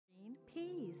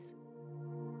bees.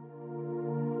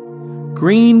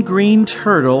 Green, green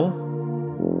turtle.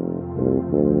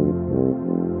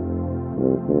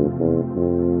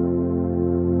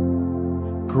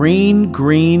 Green,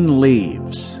 green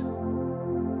leaves.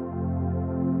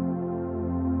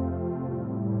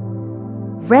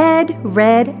 Red,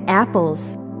 red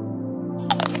apples.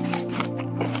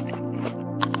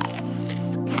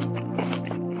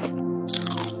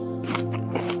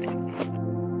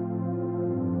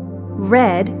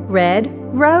 Red, red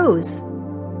rose.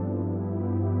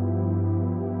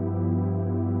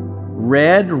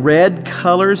 Red, red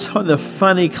colors on the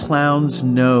funny clown's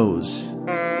nose.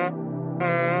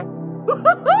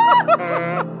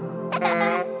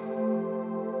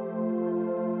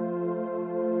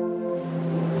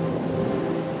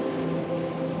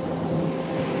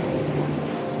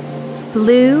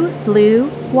 Blue, blue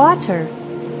water.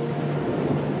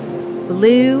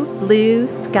 Blue, blue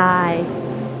sky.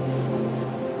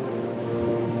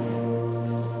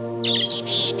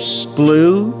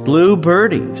 Blue, blue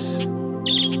birdies.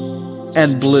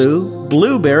 And blue,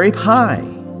 blueberry pie.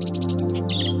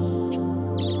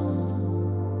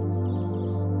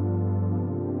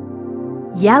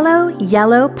 Yellow,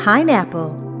 yellow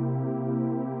pineapple.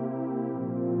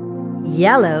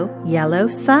 Yellow, yellow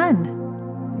sun.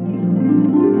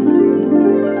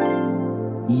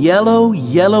 Yellow,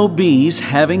 yellow bees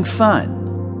having fun.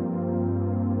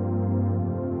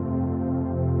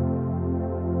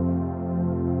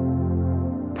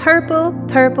 Purple,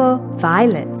 purple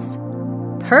violets.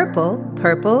 Purple,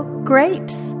 purple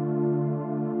grapes.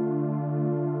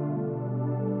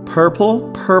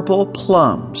 Purple, purple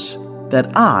plums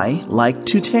that I like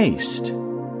to taste.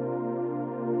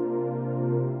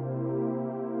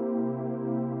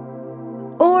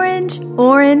 Orange,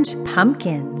 orange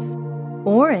pumpkins.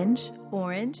 Orange,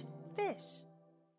 orange